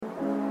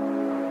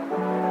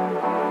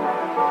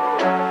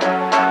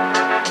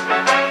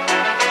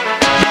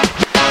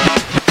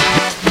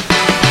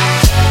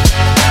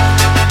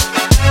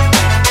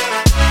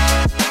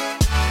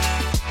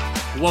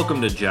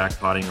Welcome to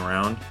Jackpotting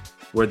Around,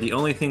 where the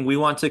only thing we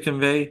want to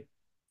convey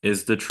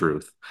is the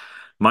truth.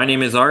 My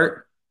name is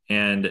Art,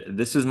 and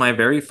this is my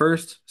very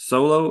first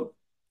solo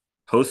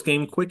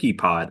Postgame Quickie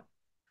pod.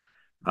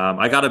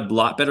 I got a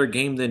lot better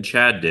game than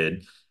Chad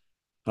did.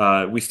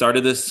 We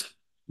started this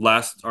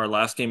our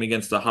last game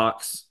against the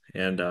Hawks,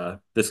 and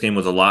this game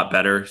was a lot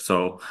better.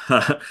 So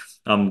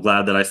I'm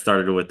glad that I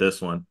started with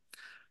this one.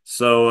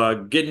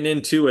 So getting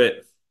into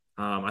it,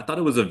 I thought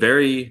it was a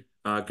very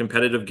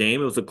competitive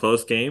game. It was a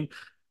close game.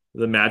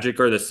 The Magic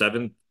are the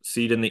seventh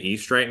seed in the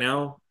East right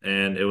now,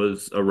 and it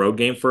was a road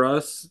game for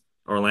us.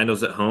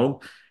 Orlando's at home.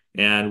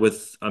 And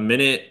with a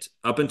minute,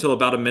 up until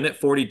about a minute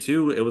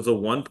 42, it was a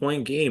 1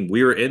 point game.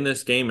 We were in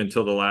this game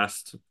until the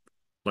last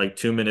like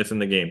 2 minutes in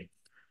the game.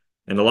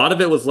 And a lot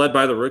of it was led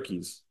by the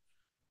rookies.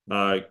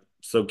 Uh,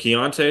 so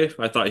Keontae,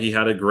 I thought he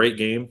had a great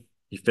game.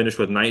 He finished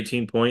with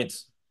 19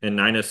 points and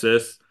 9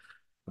 assists,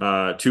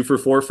 2 for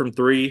 4 from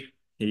three.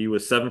 He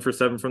was 7 for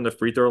 7 from the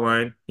free throw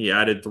line. He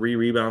added 3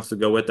 rebounds to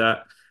go with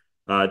that.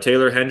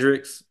 Taylor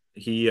Hendricks,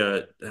 he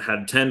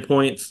had 10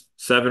 points,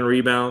 7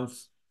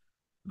 rebounds,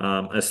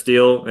 a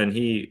steal, and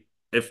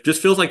it just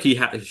feels like he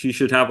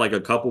should have like a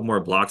couple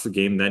more blocks a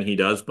game than he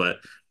does, but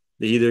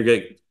he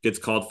either gets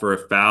called for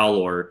a foul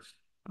or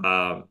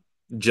uh,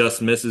 just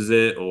misses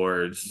it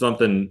or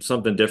something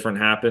different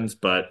happens.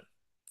 But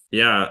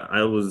yeah,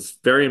 I was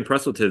very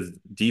impressed with his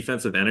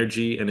defensive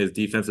energy and his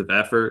defensive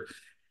effort.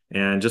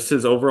 And just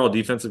his overall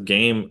defensive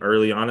game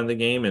early on in the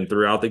game and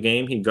throughout the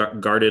game, he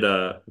guarded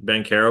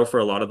Ben Caro for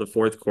a lot of the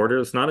fourth quarter.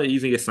 It's not an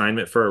easy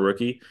assignment for a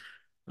rookie.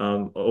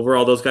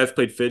 Overall, those guys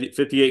played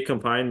 58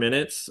 combined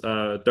minutes,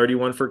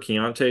 31 for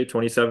Keontae,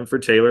 27 for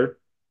Taylor.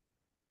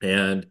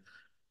 And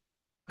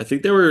I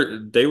think they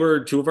were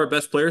two of our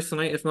best players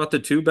tonight, if not the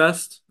two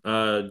best.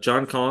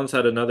 John Collins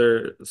had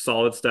another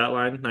solid stat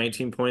line,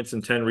 19 points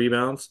and 10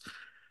 rebounds.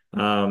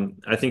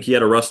 I think he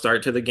had a rough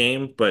start to the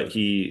game, but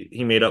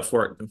he made up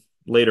for it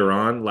later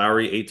on.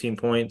 Lowry, 18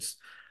 points.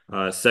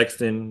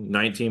 Sexton,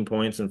 19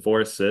 points and 4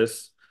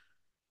 assists.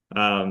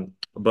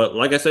 But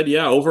like I said,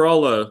 yeah,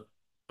 overall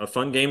a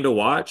fun game to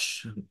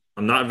watch.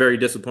 I'm not very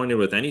disappointed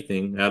with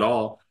anything at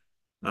all.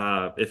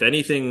 If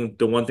anything,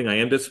 the one thing I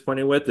am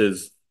disappointed with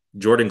is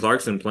Jordan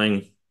Clarkson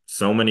playing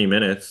so many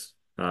minutes.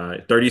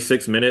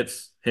 36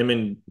 minutes. Him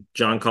and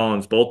John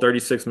Collins, both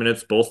 36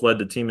 minutes, both led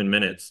the team in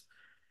minutes.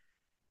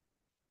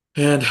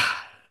 And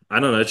I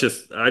don't know.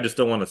 I just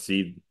don't want to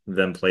see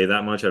them play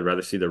that much. I'd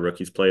rather see the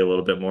rookies play a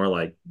little bit more.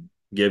 Like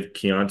give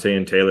Keontae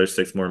and Taylor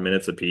 6 more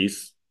minutes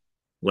apiece.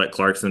 Let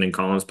Clarkson and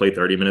Collins play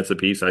 30 minutes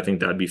apiece. I think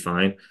that'd be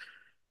fine.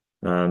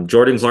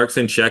 Jordan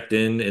Clarkson checked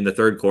in the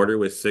third quarter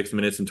with 6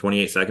 minutes and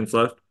 28 seconds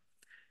left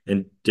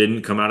and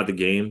didn't come out of the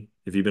game.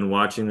 If you've been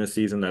watching this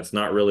season, that's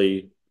not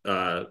really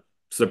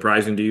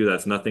surprising to you.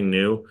 That's nothing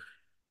new.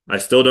 I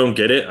still don't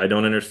get it. I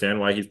don't understand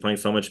why he's playing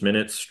so much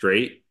minutes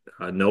straight.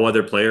 No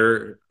other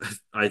player,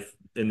 I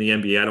in the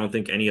NBA, I don't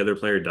think any other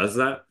player does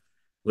that.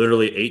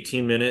 Literally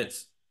 18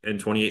 minutes and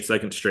 28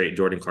 seconds straight,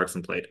 Jordan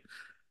Clarkson played.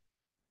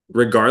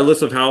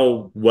 Regardless of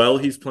how well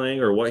he's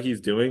playing or what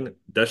he's doing,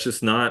 that's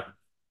just not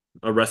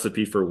a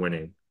recipe for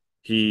winning.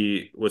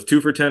 He was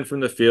 2 for 10 from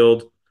the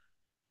field,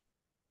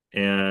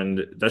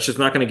 and that's just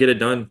not going to get it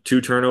done. 2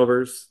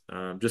 turnovers.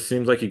 Just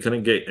seems like he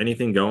couldn't get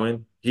anything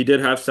going. He did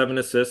have 7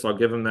 assists. I'll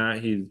give him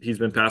that. He's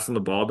been passing the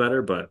ball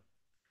better, but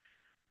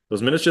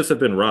those minutes just have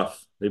been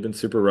rough. They've been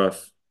super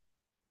rough.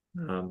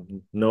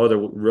 No other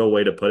real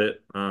way to put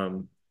it.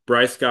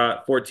 Bryce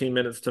got 14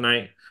 minutes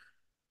tonight.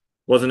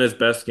 Wasn't his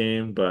best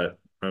game, but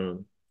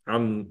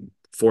I'm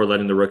for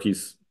letting the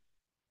rookies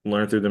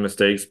learn through the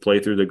mistakes, play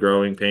through the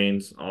growing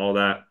pains, all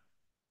that.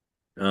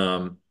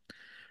 Um,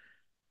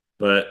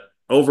 but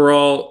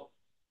overall,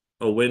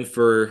 a win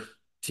for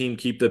Team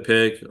Keep the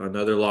Pick,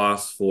 another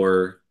loss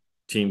for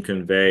Team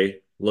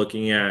Convey.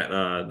 Looking at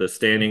the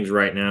standings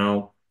right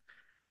now,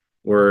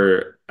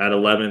 we're at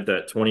 11th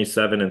at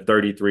 27 and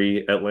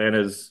 33.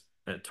 Atlanta's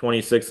at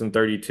 26 and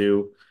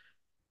 32.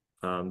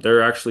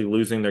 They're actually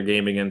losing their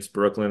game against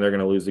Brooklyn. They're going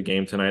to lose the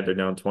game tonight. They're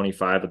down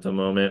 25 at the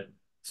moment.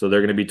 So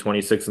they're going to be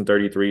 26 and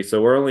 33.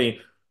 So we're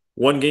only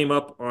one game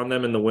up on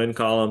them in the win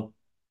column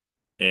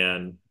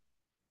and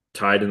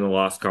tied in the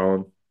loss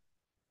column.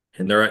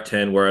 And they're at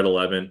 10. We're at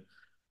 11.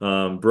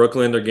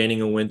 Brooklyn, they're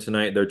gaining a win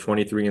tonight. They're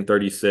 23 and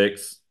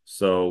 36.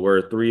 So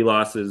we're 3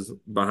 losses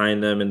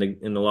behind them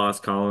in the loss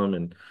column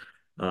and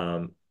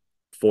um,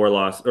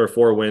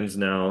 4 wins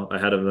now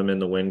ahead of them in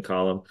the win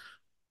column.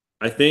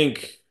 I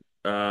think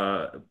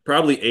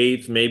probably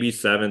eighth, maybe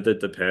seventh. It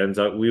depends.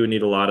 We would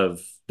need a lot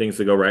of things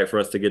to go right for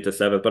us to get to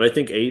seventh, but I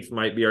think eighth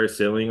might be our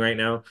ceiling right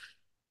now.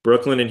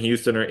 Brooklyn and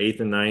Houston are eighth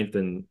and ninth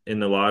and in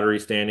the lottery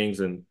standings,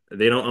 and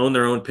they don't own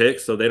their own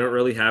picks, so they don't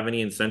really have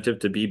any incentive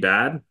to be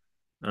bad.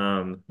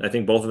 I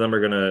think both of them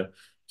are gonna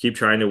keep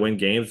trying to win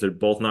games. They're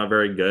both not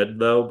very good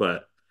though,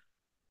 but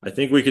I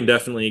think we can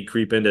definitely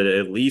creep into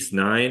at least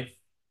nine.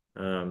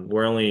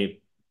 We're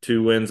only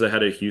 2 wins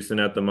ahead of Houston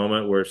at the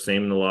moment. We're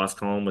same in the loss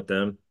column with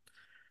them.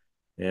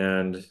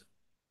 And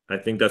I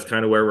think that's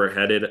kind of where we're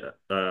headed.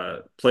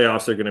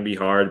 Playoffs are going to be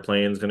hard.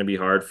 Playing is going to be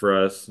hard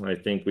for us. I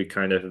think we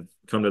kind of have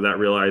come to that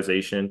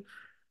realization.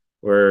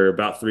 We're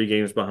about 3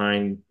 games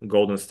behind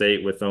Golden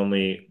State with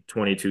only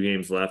 22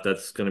 games left.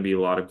 That's going to be a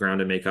lot of ground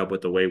to make up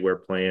with the way we're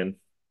playing.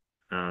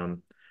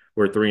 Um,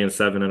 we're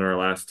 3-7 in our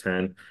last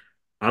 10.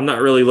 I'm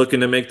not really looking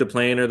to make the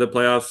play-in or the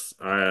playoffs.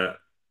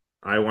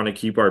 I want to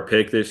keep our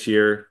pick this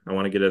year. I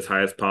want to get as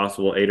high as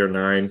possible, 8 or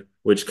 9,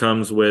 which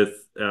comes with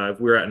if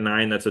we're at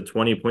 9, that's a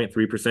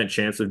 20.3%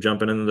 chance of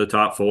jumping into the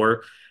top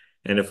four.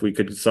 And if we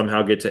could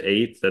somehow get to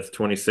 8, that's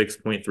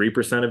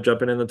 26.3% of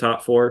jumping in the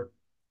top four.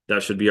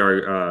 That should be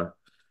our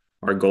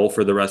goal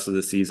for the rest of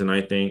the season,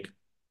 I think.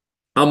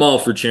 I'm all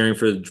for cheering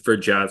for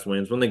Jazz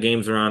wins. When the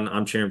games are on,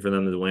 I'm cheering for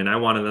them to win. I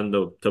wanted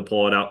them to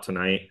pull it out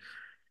tonight.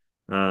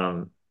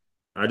 Um,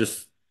 I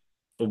just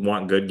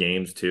want good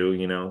games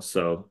too,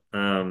 So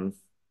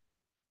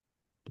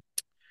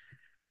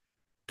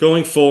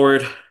going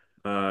forward,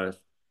 uh,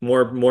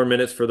 more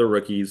minutes for the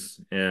rookies,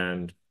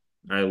 and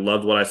I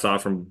loved what I saw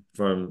from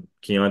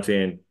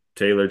Keontae and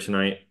Taylor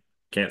tonight.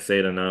 Can't say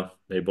it enough.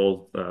 They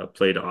both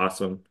played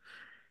awesome,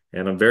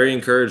 and I'm very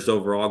encouraged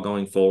overall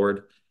going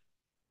forward.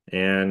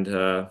 And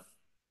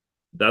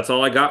that's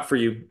all I got for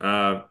you.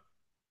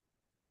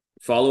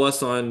 Follow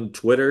us on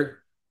Twitter.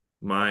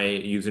 My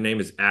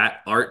username is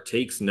at Art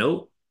Takes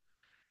Note.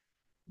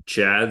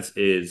 Chad's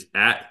is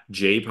at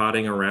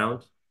JPodding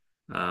Around.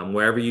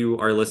 Wherever you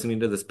are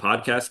listening to this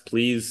podcast,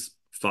 please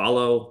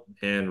follow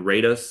and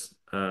rate us.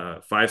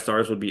 5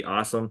 stars would be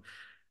awesome.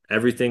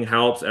 Everything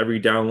helps. Every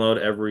download,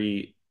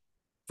 every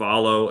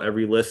follow,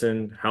 every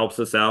listen helps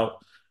us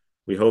out.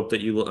 We hope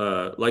that you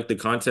like the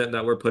content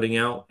that we're putting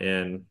out.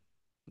 And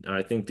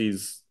I think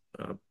these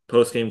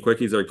post game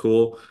quickies are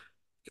cool.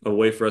 A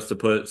way for us to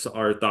put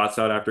our thoughts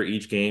out after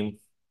each game.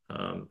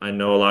 I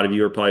know a lot of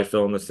you are probably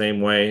feeling the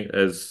same way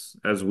as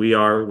we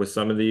are with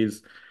some of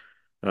these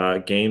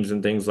games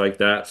and things like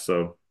that.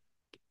 So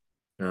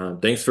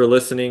thanks for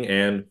listening,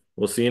 and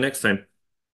we'll see you next time.